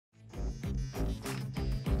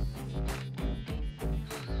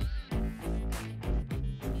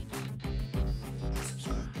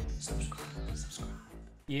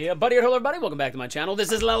Yeah, buddy, hello everybody, welcome back to my channel. This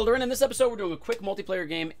is Lelldorin. In this episode, we're doing a quick multiplayer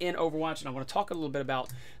game in Overwatch, and I want to talk a little bit about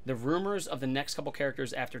the rumors of the next couple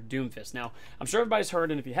characters after Doomfist. Now, I'm sure everybody's heard,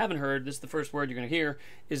 and if you haven't heard, this is the first word you're going to hear,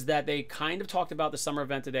 is that they kind of talked about the summer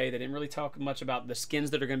event today. They didn't really talk much about the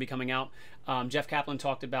skins that are going to be coming out. Jeff Kaplan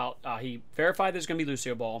talked about, he verified there's going to be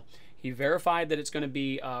Lucio Ball. He verified that it's going to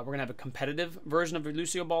be, we're going to have a competitive version of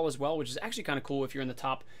Lucio Ball as well, which is actually kind of cool. If you're in the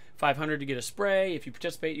top 500, you get a spray. If you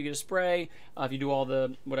participate, you get a spray. If you do all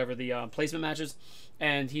the, whatever, the placement matches.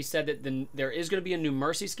 And he said that there is going to be a new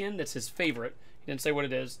Mercy skin that's his favorite. He didn't say what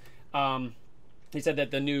it is. He said that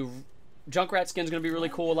the new Junkrat skin is going to be really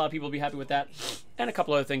cool. A lot of people will be happy with that. And a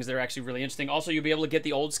couple other things that are actually really interesting. Also, you'll be able to get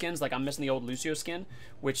the old skins. Like, I'm missing the old Lucio skin,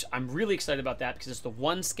 which I'm really excited about that because it's the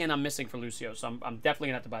one skin I'm missing for Lucio. So I'm definitely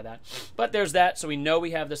going to have to buy that. But there's that. So we know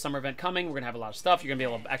we have the summer event coming. We're going to have a lot of stuff. You're going to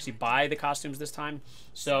be able to actually buy the costumes this time.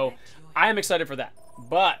 So I am excited for that.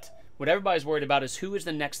 But what everybody's worried about is who is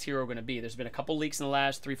the next hero going to be. There's been a couple leaks in the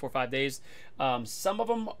last 3, 4, 5 days. Some of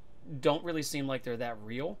them don't really seem like they're that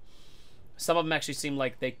real. Some of them actually seem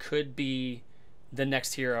like they could be the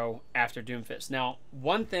next hero after Doomfist. Now,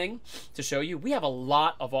 one thing to show you, we have a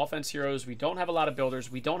lot of offense heroes. We don't have a lot of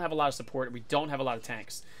builders. We don't have a lot of support. We don't have a lot of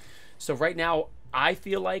tanks. So right now, I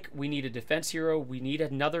feel like we need a defense hero. We need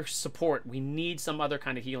another support. We need some other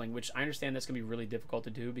kind of healing, which I understand that's going to be really difficult to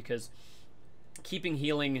do because keeping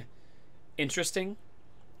healing interesting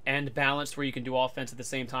and balanced where you can do offense at the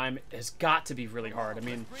same time has got to be really hard. I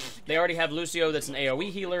mean, they already have Lucio that's an AoE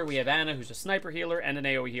healer. We have Anna who's a sniper healer and an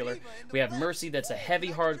AoE healer. We have Mercy that's a heavy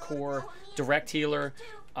hardcore direct healer.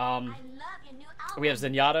 We have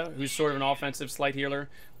Zenyatta who's sort of an offensive slight healer.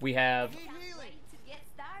 We have...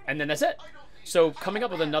 and then that's it. So coming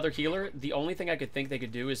up with another healer, the only thing I could think they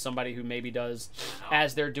could do is somebody who maybe does,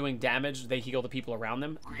 as they're doing damage, they heal the people around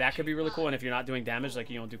them. That could be really cool. And if you're not doing damage, like,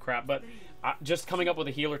 you don't do crap. But just coming up with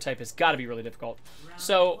a healer type has got to be really difficult.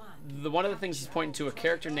 So one of the things is pointing to a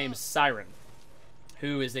character named Siren,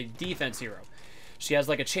 who is a defense hero. She has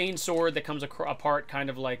like a chain sword that comes apart,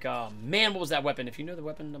 kind of like, man, what was that weapon? If you know the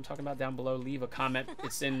weapon I'm talking about down below, leave a comment.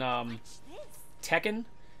 It's in Tekken,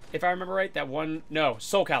 if I remember right. That one, no,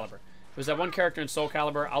 Soul Calibur. There's that one character in Soul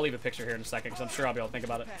Calibur. I'll leave a picture here in a second because I'm sure I'll be able to think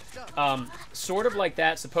about it. Sort of like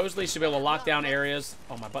that. Supposedly she'll be able to lock down areas.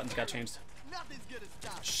 Oh, my buttons got changed.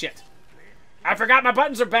 Shit. I forgot my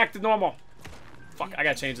buttons are back to normal. Fuck, I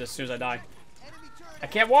gotta change this as soon as I die. I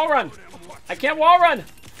can't wall run. I can't wall run.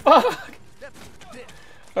 Fuck.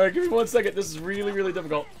 Alright, give me 1 second. This is really, really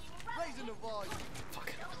difficult.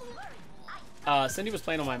 Fuck. Cindy was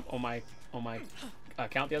playing on my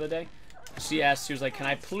account the other day. She asked, she was like, can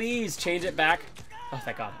I please change it back? Oh,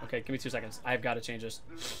 thank God. Okay, give me 2 seconds. I've got to change this.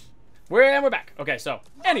 We're back. Okay, so,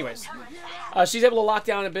 anyways. She's able to lock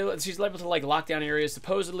down she's able to, like, lock down areas.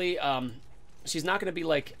 Supposedly, she's not going to be,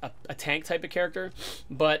 like, a tank type of character,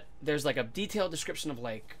 but there's, like, a detailed description of,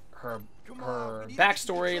 like, her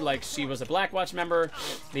backstory. Like, she was a Blackwatch member.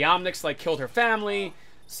 The Omnics, like, killed her family.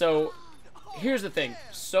 So, here's the thing.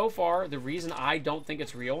 So far, the reason I don't think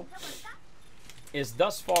it's real is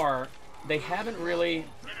thus far... they haven't really,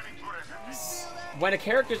 when a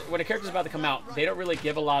character's about to come out, they don't really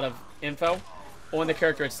give a lot of info on the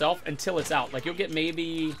character itself until it's out. Like, you'll get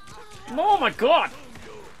maybe, oh my God,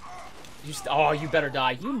 oh, you better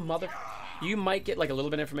die, you mother. You might get like a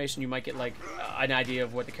little bit of information. You might get like an idea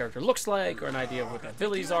of what the character looks like or an idea of what their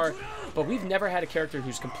abilities are. But we've never had a character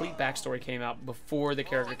whose complete backstory came out before the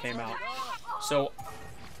character came out. So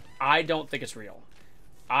I don't think it's real.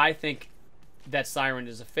 I think that Siren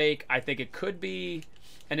is a fake. I think it could be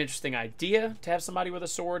an interesting idea to have somebody with a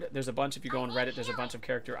sword. There's a bunch, if you go on Reddit, there's a bunch of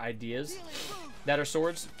character ideas that are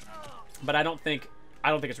swords. But I don't think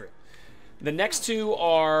it's real. The next two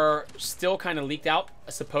are still kind of leaked out,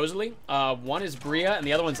 supposedly. One is Bria and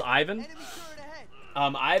the other one's Ivan.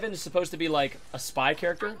 Ivan is supposed to be like a spy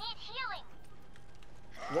character.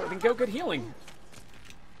 Well, then go get healing.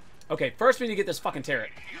 Okay, first we need to get this fucking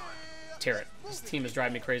turret. This team is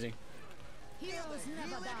driving me crazy.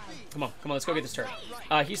 Come on, let's go get this turret.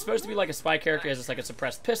 He's supposed to be like a spy character. He has like a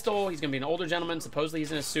suppressed pistol. He's going to be an older gentleman. Supposedly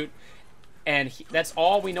he's in a suit. And that's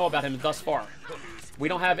all we know about him thus far. We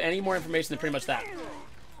don't have any more information than pretty much that.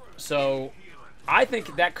 So, I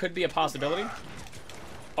think that could be a possibility.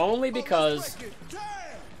 Only because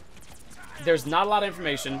there's not a lot of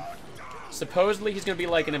information. Supposedly he's going to be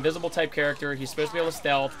like an invisible type character. He's supposed to be able to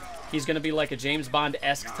stealth. He's going to be like a James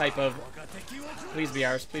Bond-esque type of... please be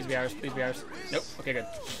ours, please be ours, please be ours. Nope. Okay, good.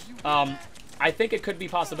 I think it could be a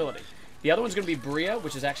possibility. The other one's going to be Bria,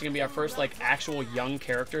 which is actually going to be our first, like, actual young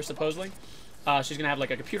character, supposedly. She's going to have,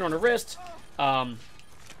 like, a computer on her wrist. And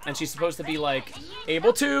she's supposed to be, like,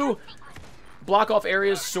 able to block off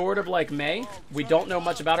areas sort of like Mei. We don't know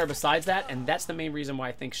much about her besides that, and that's the main reason why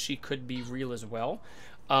I think she could be real as well.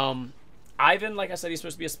 Ivan, like I said, he's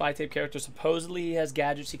supposed to be a spy tape character. Supposedly he has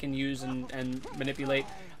gadgets he can use and manipulate.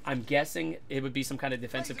 I'm guessing it would be some kind of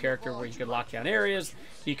defensive character where he could lock down areas.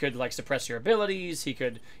 He could, like, suppress your abilities. He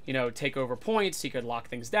could, you know, take over points. He could lock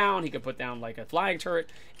things down. He could put down, like, a flying turret.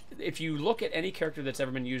 If you look at any character that's ever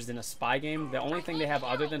been used in a spy game, the only thing they have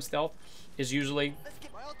other than stealth is usually...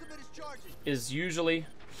 If you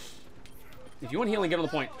want healing, get on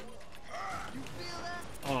the point.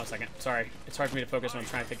 Hold on a second. Sorry. It's hard for me to focus when I'm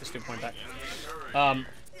trying to take the stupid point back.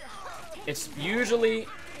 It's usually...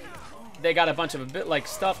 They got a bunch of like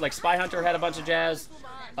stuff, like Spy Hunter had a bunch of jazz.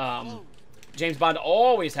 James Bond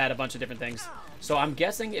always had a bunch of different things. So I'm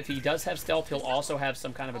guessing if he does have stealth, he'll also have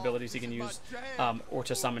some kind of abilities he can use or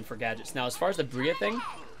to summon for gadgets. Now, as far as the Bria thing,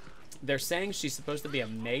 they're saying she's supposed to be a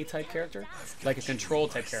Mei type character, like a control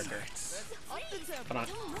type character. Hold on.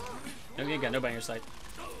 No, you ain't got nobody on your side.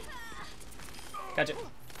 Gotcha.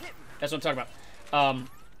 That's what I'm talking about.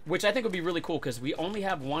 Which I think would be really cool because we only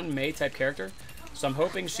have one Mei type character. So I'm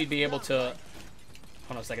hoping she'd be able to... Hold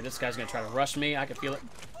on a second. This guy's going to try to rush me. I can feel it.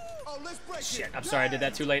 Shit. I'm sorry I did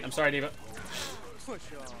that too late. I'm sorry, Diva.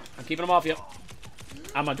 I'm keeping him off you.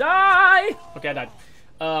 I'm going to die! Okay, I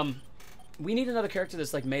died. We need another character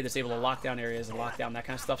that's like Mei that's able to lock down areas and lock down that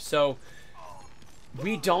kind of stuff. So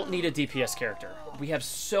we don't need a DPS character. We have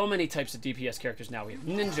so many types of DPS characters now. We have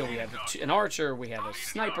ninja, we have an archer, we have a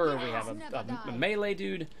sniper, we have a melee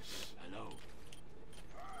dude.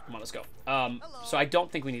 Come on, let's go. So I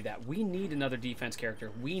don't think we need that. We need another defense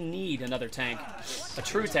character. We need another tank. A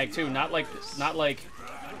true tank, too. Not like,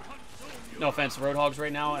 no offense, Roadhogs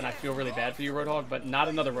right now, and I feel really bad for you, Roadhog, but not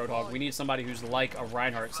another Roadhog. We need somebody who's like a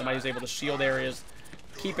Reinhardt. Somebody who's able to shield areas,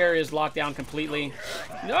 keep areas locked down completely.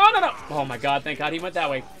 No, no, no. Oh, my God. Thank God he went that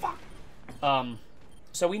way. Fuck.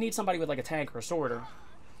 So we need somebody with, like, a tank or a sword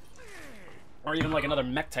or even, like, another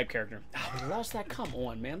mech type character. Oh, we lost that. Come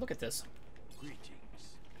on, man. Look at this.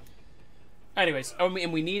 Anyways,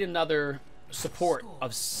 and we need another support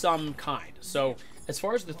of some kind. So, as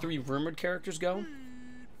far as the 3 rumored characters go,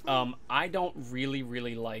 I don't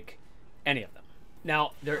really like any of them.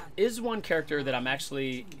 Now, there is one character that I'm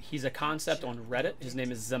actually... He's a concept on Reddit. His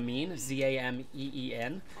name is Zameen,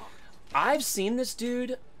 Z-A-M-E-E-N. I've seen this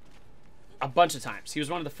dude a bunch of times. He was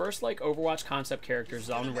one of the first, like, Overwatch concept characters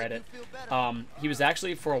on Reddit. He was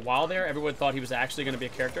actually, for a while there, everyone thought he was actually going to be a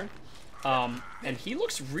character. And he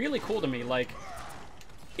looks really cool to me. Like,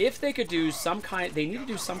 if they could do some kind... They need to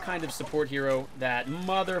do some kind of support hero that...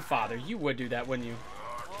 Mother, father, you would do that, wouldn't you?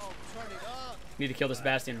 Need to kill this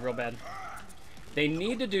Bastion real bad. They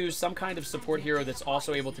need to do some kind of support hero that's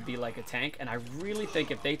also able to be like a tank. And I really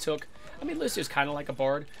think if they took... I mean, Lucio's kind of like a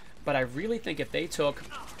bard. But I really think if they took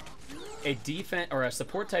a defense or a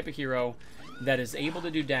support type of hero that is able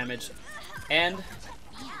to do damage and...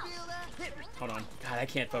 Hold on. God, I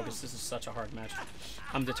can't focus. This is such a hard match.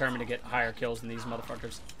 I'm determined to get higher kills than these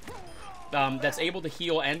motherfuckers. That's able to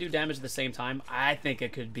heal and do damage at the same time. I think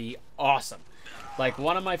it could be awesome. Like,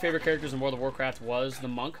 one of my favorite characters in World of Warcraft was the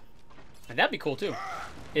Monk. And that'd be cool, too.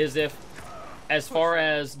 Is if, as far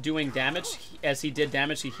as doing damage, as he did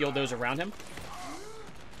damage, he healed those around him.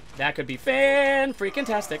 That could be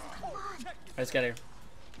fan-freaking-tastic. Let's get here.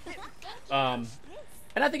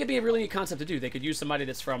 And I think it'd be a really neat concept to do. They could use somebody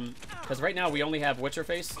that's from... Because right now we only have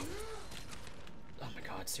Witcherface. Oh my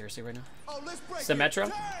god, seriously right now?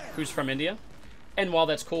 Symmetra, who's from India. And while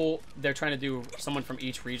that's cool, they're trying to do someone from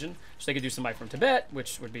each region. So they could do somebody from Tibet,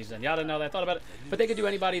 which would be Zenyatta now that I thought about it. But they could do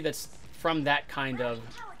anybody that's from that kind of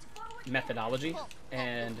methodology.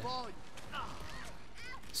 And...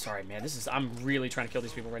 Sorry, man. I'm really trying to kill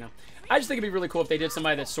these people right now. I just think it'd be really cool if they did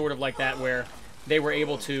somebody that's sort of like that, where they were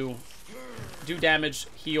able to do damage,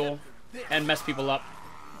 heal, and mess people up,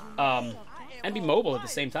 and be mobile at the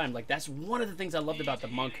same time. Like, that's one of the things I loved about the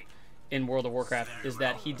Monk in World of Warcraft, is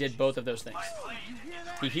that he did both of those things.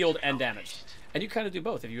 He healed and damaged. And you kind of do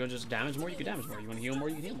both. If you want to just damage more, you can damage more. You want to heal more,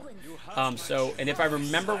 you can heal more. And if I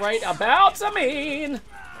remember right about Zameen,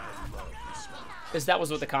 that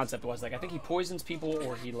was what the concept was. Like, I think he poisons people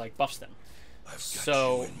or he, like, buffs them.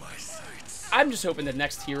 So, I'm just hoping the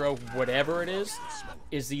next hero, whatever it is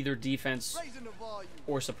either defense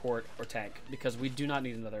or support or tank, because we do not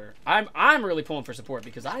need another. I'm really pulling for support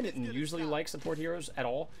because I didn't usually like support heroes at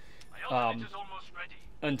all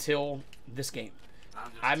until this game.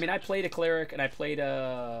 I mean, I played a cleric and I played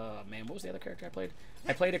a... Man, what was the other character I played?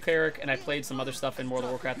 I played a cleric and I played some other stuff in World of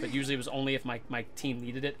Warcraft, but usually it was only if my team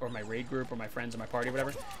needed it, or my raid group, or my friends, or my party, or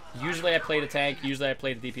whatever. Usually I played a tank, usually I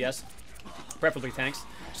played a DPS. preferably tanks.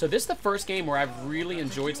 So this is the first game where I've really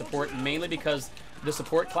enjoyed support, mainly because the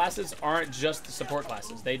support classes aren't just the support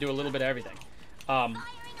classes. They do a little bit of everything.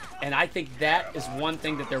 And I think that is one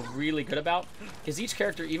thing that they're really good about, is each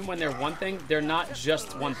character, even when they're one thing, they're not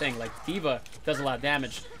just one thing. Like D.Va does a lot of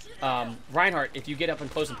damage. Reinhardt, if you get up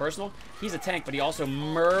and close and personal, he's a tank, but he also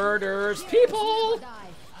murders people.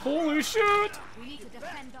 Holy shit!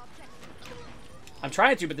 I'm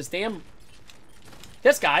trying to, but this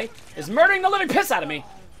guy is murdering the living piss out of me.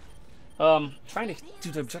 Trying to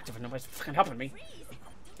do the objective and nobody's fucking helping me.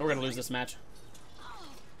 We're gonna lose this match.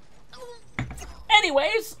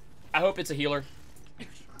 Anyways, I hope it's a healer.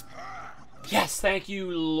 Yes, thank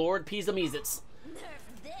you, Lord P.O.Box.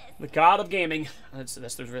 The god of gaming. That's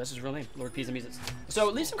his real name, Lord P.O.Box. So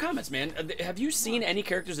leave some comments, man. Have you seen any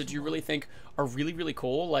characters that you really think are really, really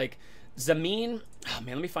cool? Like Zamin. Oh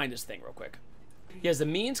man, let me find this thing real quick. Yeah,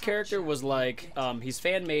 Zamin's character was like, he's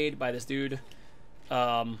fan-made by this dude,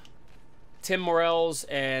 Tim Morells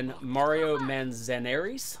and Mario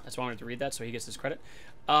Manzanares. That's why I wanted to read that, so he gets his credit.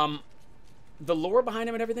 The lore behind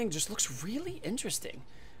him and everything just looks really interesting.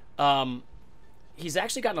 He's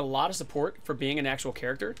actually gotten a lot of support for being an actual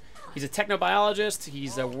character. He's a technobiologist.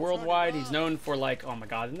 He's a worldwide. He's known for, like, oh my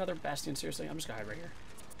god, another Bastion, seriously? I'm just gonna hide right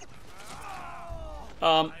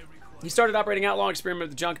here. He started operating outlaw, experimented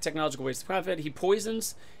with junk, technological waste of profit. He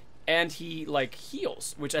poisons, and he, like,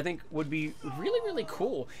 heals, which I think would be really, really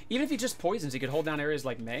cool. Even if he just poisons, he could hold down areas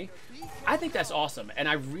like May. I think that's awesome, and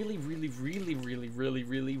I really, really, really, really, really,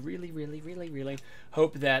 really, really, really, really, really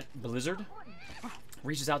hope that Blizzard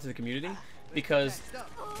reaches out to the community, because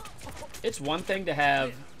it's one thing to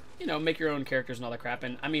have, you know, make your own characters and all that crap.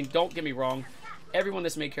 And, I mean, don't get me wrong. Everyone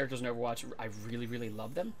that's made characters in Overwatch, I really, really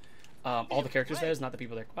love them. All the characters, that is, not the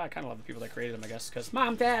people that... Well, I kind of love the people that created them, I guess, because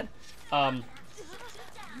Mom, Dad.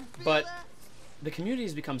 But the community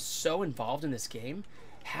has become so involved in this game.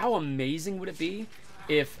 How amazing would it be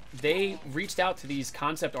if they reached out to these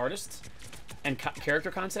concept artists and character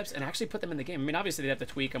concepts and actually put them in the game? I mean, obviously, they'd have to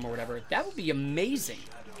tweak them or whatever. That would be amazing.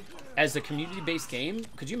 As a community-based game,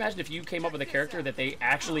 could you imagine if you came up with a character that they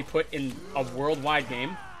actually put in a worldwide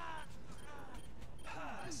game?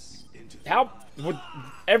 How would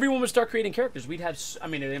everyone would start creating characters? We'd have, I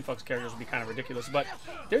mean, the Influx characters would be kind of ridiculous, but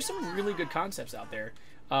there's some really good concepts out there.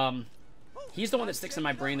 He's the one that sticks in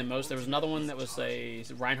my brain the most. There was another one that was a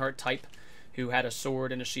Reinhardt type who had a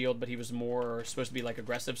sword and a shield, but he was more supposed to be like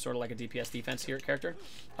aggressive, sort of like a DPS defense here character,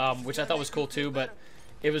 which I thought was cool too, but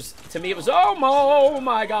it was, to me, it was, oh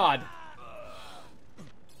my god.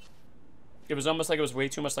 It was almost like it was way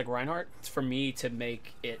too much like Reinhardt for me to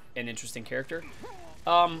make it an interesting character.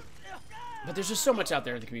 But there's just so much out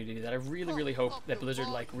there in the community that I really, really hope that Blizzard,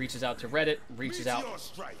 like, reaches out to Reddit, reaches out,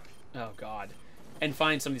 oh god, and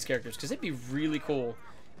finds some of these characters, because it'd be really cool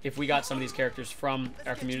if we got some of these characters from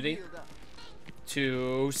our community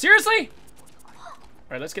to... Seriously?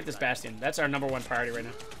 Alright, let's get this Bastion. That's our #1 priority right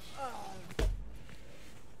now.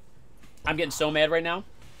 I'm getting so mad right now.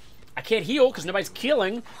 I can't heal because nobody's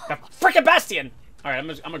killing the freaking Bastion. All right, I'm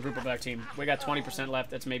gonna group up our team. We got 20% left.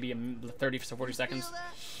 That's maybe 30 to 40 seconds.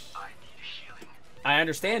 I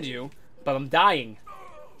understand you, but I'm dying.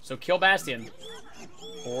 So kill Bastion,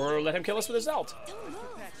 or let him kill us with his ult.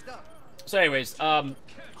 So, anyways,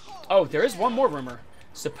 oh, there is one more rumor.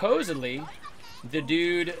 Supposedly, the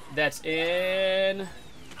dude that's in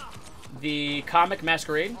the comic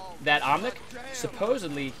Masquerade, that Omnic,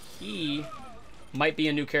 supposedly he might be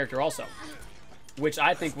a new character also, which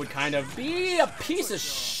I think would kind of be a piece of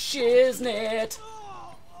shiznit.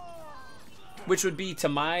 Which would be, to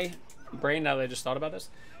my brain, now that I just thought about this,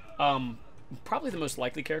 probably the most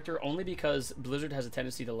likely character, only because Blizzard has a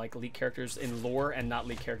tendency to like leak characters in lore and not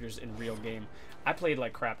leak characters in real game. I played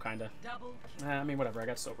like crap, kinda. I mean, whatever, I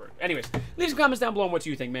got sober. Anyways, leave some comments down below on what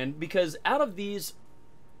you think, man, because out of these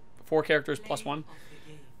 4 characters plus 1,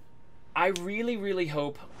 I really, really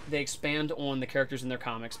hope they expand on the characters in their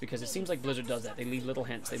comics, because it seems like Blizzard does that. They leave little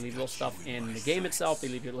hints. They leave little stuff in the game itself. They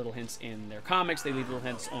leave little hints in their comics. They leave little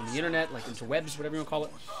hints on the internet, like interwebs, whatever you want to call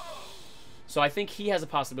it. So I think he has a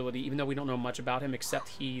possibility, even though we don't know much about him, except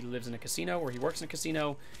he lives in a casino, or he works in a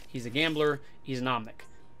casino. He's a gambler. He's an Omnic.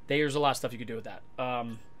 There's a lot of stuff you could do with that.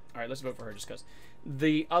 All right, let's vote for her just because.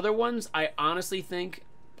 The other ones, I honestly think...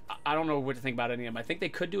 I don't know what to think about any of them. I think they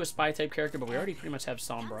could do a spy-type character, but we already pretty much have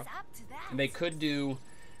Sombra. And they could do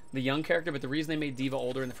the young character, but the reason they made D.Va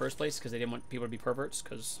older in the first place is because they didn't want people to be perverts,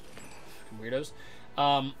 because weirdos.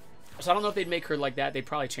 So I don't know if they'd make her like that. They'd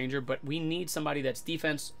probably change her, but we need somebody that's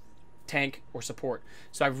defense, tank, or support.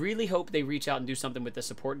 So I really hope they reach out and do something with the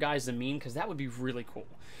support guys, Zameen, because that would be really cool.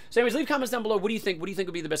 So anyways, leave comments down below. What do you think? What do you think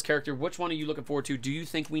would be the best character? Which one are you looking forward to? Do you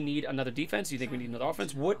think we need another defense? Do you think we need another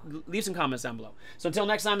offense? Leave some comments down below. So until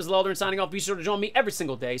next time, this is Lelldorin signing off. Be sure to join me every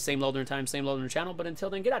single day. Same Lelldorin time, same Lelldorin channel. But until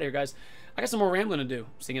then, get out of here, guys. I got some more rambling to do.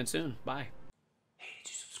 See you again soon. Bye. Hey,